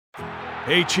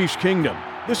Hey, Chiefs Kingdom.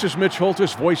 This is Mitch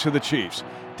Holtis, voice of the Chiefs.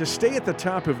 To stay at the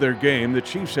top of their game, the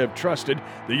Chiefs have trusted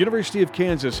the University of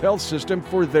Kansas Health System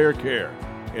for their care.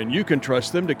 And you can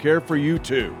trust them to care for you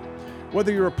too.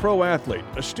 Whether you're a pro athlete,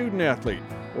 a student athlete,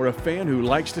 or a fan who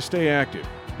likes to stay active,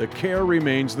 the care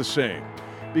remains the same.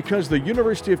 Because the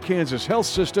University of Kansas Health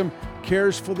System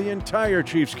cares for the entire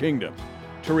Chiefs Kingdom.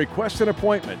 To request an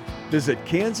appointment, visit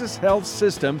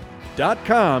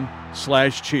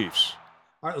kansashealthsystem.com/Chiefs.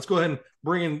 All right, let's go ahead and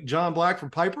bring in John Black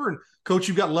from Piper. And Coach,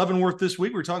 you've got Leavenworth this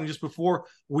week. We were talking just before.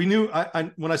 We knew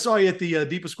when I saw you at the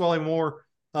Deep Pasquale Moore,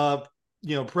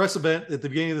 press event at the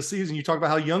beginning of the season, you talked about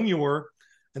how young you were,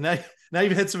 and now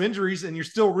you've had some injuries and you're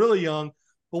still really young.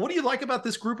 But what do you like about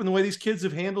this group and the way these kids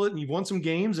have handled it? And you've won some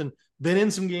games and been in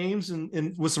some games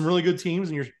and with some really good teams.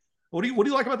 And what do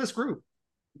you like about this group?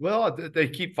 Well, they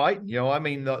keep fighting.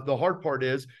 The hard part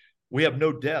is we have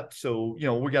no depth. So,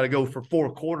 we got to go for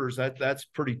 4 quarters. That's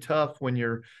pretty tough when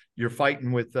you're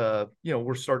fighting with,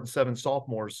 we're starting 7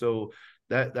 sophomores. So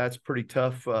that's pretty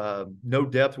tough. No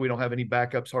depth. We don't have any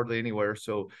backups hardly anywhere.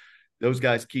 So those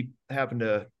guys keep having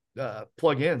to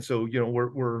plug in. So,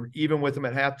 we're even with them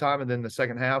at halftime, and then the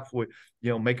second half, we,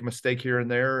 make a mistake here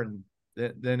and there, and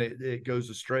then it goes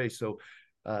astray. So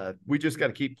we just got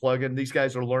to keep plugging. These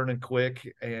guys are learning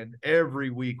quick, and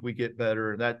every week we get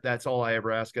better. And that's all I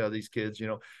ever ask out of these kids.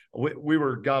 We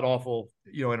were god awful,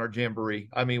 in our jamboree.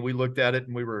 I mean, we looked at it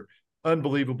and we were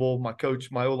unbelievable. My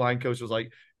O-line coach was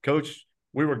like, "Coach,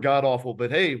 we were god awful,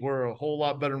 but hey, we're a whole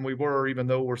lot better than we were, even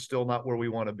though we're still not where we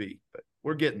want to be. But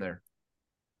we're getting there."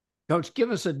 Coach,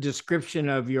 give us a description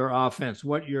of your offense,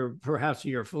 perhaps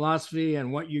your philosophy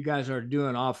and what you guys are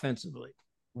doing offensively.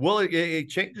 Well, it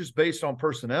changes based on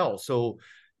personnel. So,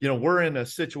 we're in a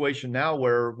situation now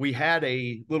where we had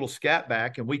a little scat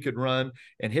back and we could run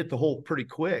and hit the hole pretty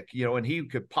quick, and he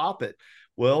could pop it.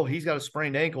 Well, he's got a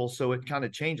sprained ankle, so it kind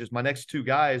of changes. My next 2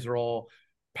 guys are all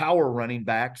power running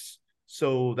backs.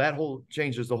 So that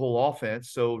changes the whole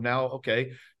offense. So now,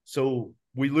 okay, so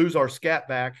we lose our scat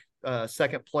back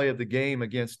second play of the game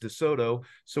against DeSoto.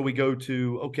 So we go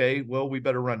to, okay, well, we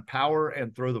better run power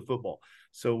and throw the football.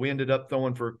 So we ended up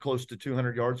throwing for close to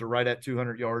 200 yards or right at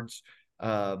 200 yards,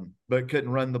 but couldn't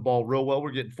run the ball real well.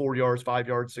 We're getting 4 yards, 5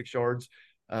 yards, 6 yards,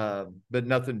 but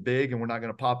nothing big, and we're not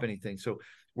going to pop anything. So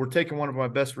we're taking one of my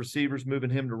best receivers, moving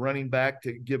him to running back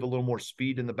to give a little more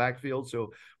speed in the backfield.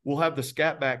 So we'll have the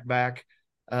scat back,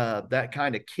 that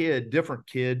kind of kid, different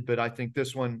kid, but I think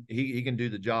this one, he can do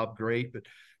the job great, but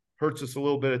hurts us a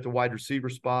little bit at the wide receiver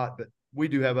spot. But we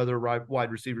do have other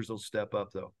wide receivers that'll step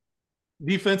up, though.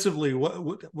 Defensively,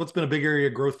 what's been a big area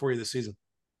of growth for you this season?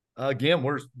 Again,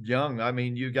 we're young. I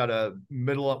mean, you got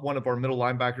one of our middle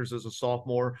linebackers is a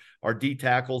sophomore. Our D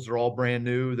tackles are all brand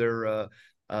new. They're,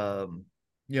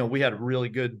 we had really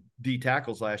good D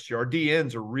tackles last year. Our D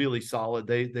ends are really solid.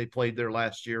 They played there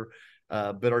last year,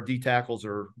 but our D tackles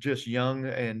are just young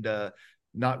and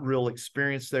not real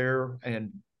experienced there.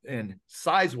 And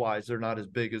size-wise, they're not as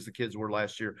big as the kids were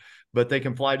last year, but they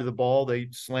can fly to the ball. They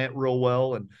slant real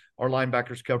well, and our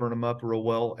linebackers covering them up real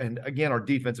well. And again, our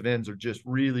defensive ends are just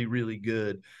really, really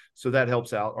good. So that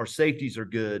helps out. Our safeties are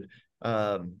good.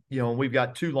 We've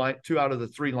got 2 out of the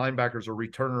 3 linebackers are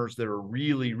returners that are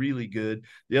really, really good.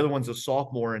 The other one's a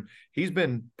sophomore, and he's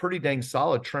been pretty dang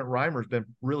solid. Trent Reimer's been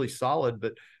really solid,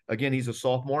 but again, he's a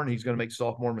sophomore and he's going to make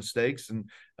sophomore mistakes, and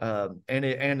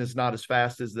is not as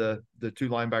fast as the other 2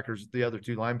 linebackers,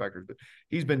 but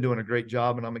he's been doing a great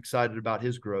job, and I'm excited about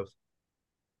his growth.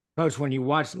 Coach, when you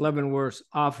watch Leavenworth's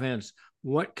offense,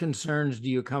 what concerns do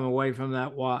you come away from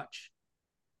that watch?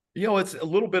 It's a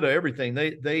little bit of everything.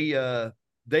 They have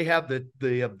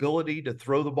the ability to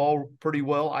throw the ball pretty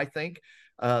well, I think.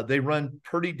 They run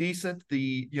pretty decent.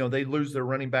 They lose their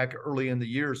running back early in the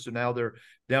year, so now they're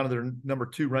down to their number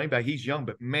 2 running back. He's young,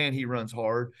 but man, he runs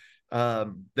hard.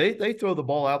 They throw the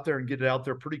ball out there and get it out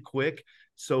there pretty quick.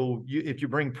 So if you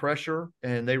bring pressure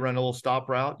and they run a little stop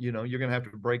route, you're going to have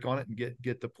to break on it and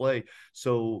get the play.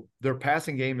 So their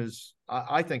passing game is,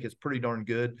 I think, is pretty darn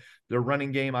good. Their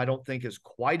running game, I don't think is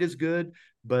quite as good,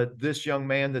 but this young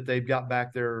man that they've got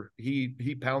back there,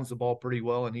 he pounds the ball pretty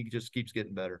well, and he just keeps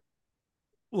getting better.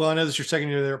 Well, I know this is your second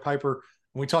year there at Piper.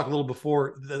 When we talked a little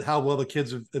before how well the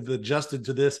kids have adjusted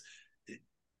to this.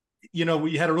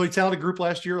 We had a really talented group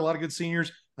last year, a lot of good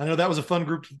seniors. I know that was a fun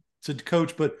group to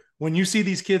coach, but when you see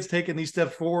these kids taking these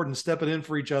steps forward and stepping in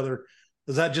for each other,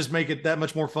 does that just make it that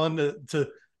much more fun to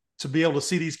be able to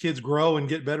see these kids grow and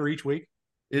get better each week?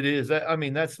 It is.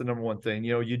 That's the number one thing.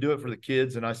 You do it for the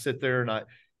kids, and I sit there and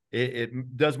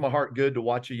it does my heart good to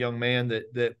watch a young man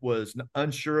that was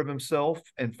unsure of himself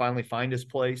and finally find his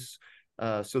place.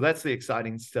 So that's the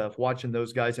exciting stuff, watching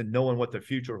those guys and knowing what the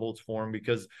future holds for them,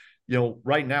 because, you know,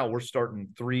 right now we're starting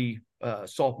 3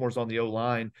 sophomores on the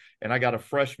O-line, and I got a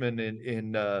freshman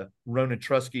in Ronan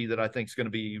Trusky that I think is going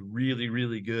to be really,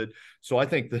 really good. So I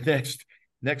think the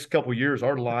next couple of years,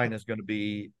 our line is going to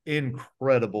be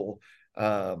incredible.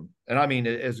 And I mean,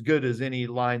 as good as any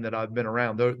line that I've been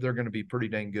around, they're going to be pretty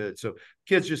dang good. So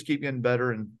kids just keep getting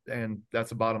better, and that's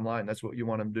the bottom line. That's what you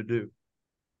want them to do.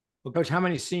 Well, Coach, how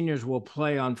many seniors will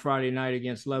play on Friday night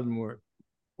against Leavenworth?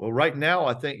 Well, right now,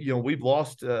 I think, you know, we've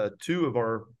lost 2 of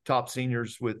our top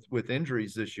seniors with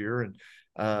injuries this year.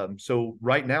 And so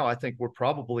right now, I think we're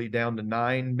probably down to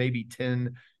 9, maybe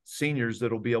 10 seniors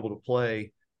that'll be able to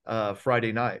play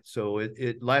Friday night. So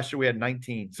last year we had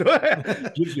 19. So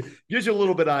gives you a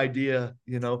little bit of idea,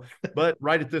 you know. But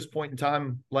right at this point in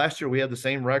time, last year we had the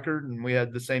same record and we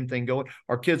had the same thing going.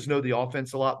 Our kids know the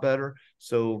offense a lot better.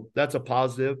 So that's a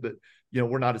positive. But, you know,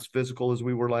 we're not as physical as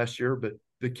we were last year, but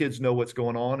the kids know what's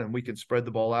going on, and we can spread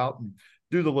the ball out and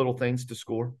do the little things to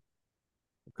score.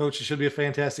 Coach, it should be a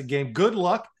fantastic game. Good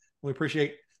luck. We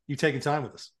appreciate you taking time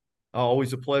with us.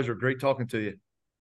 Always a pleasure. Great talking to you.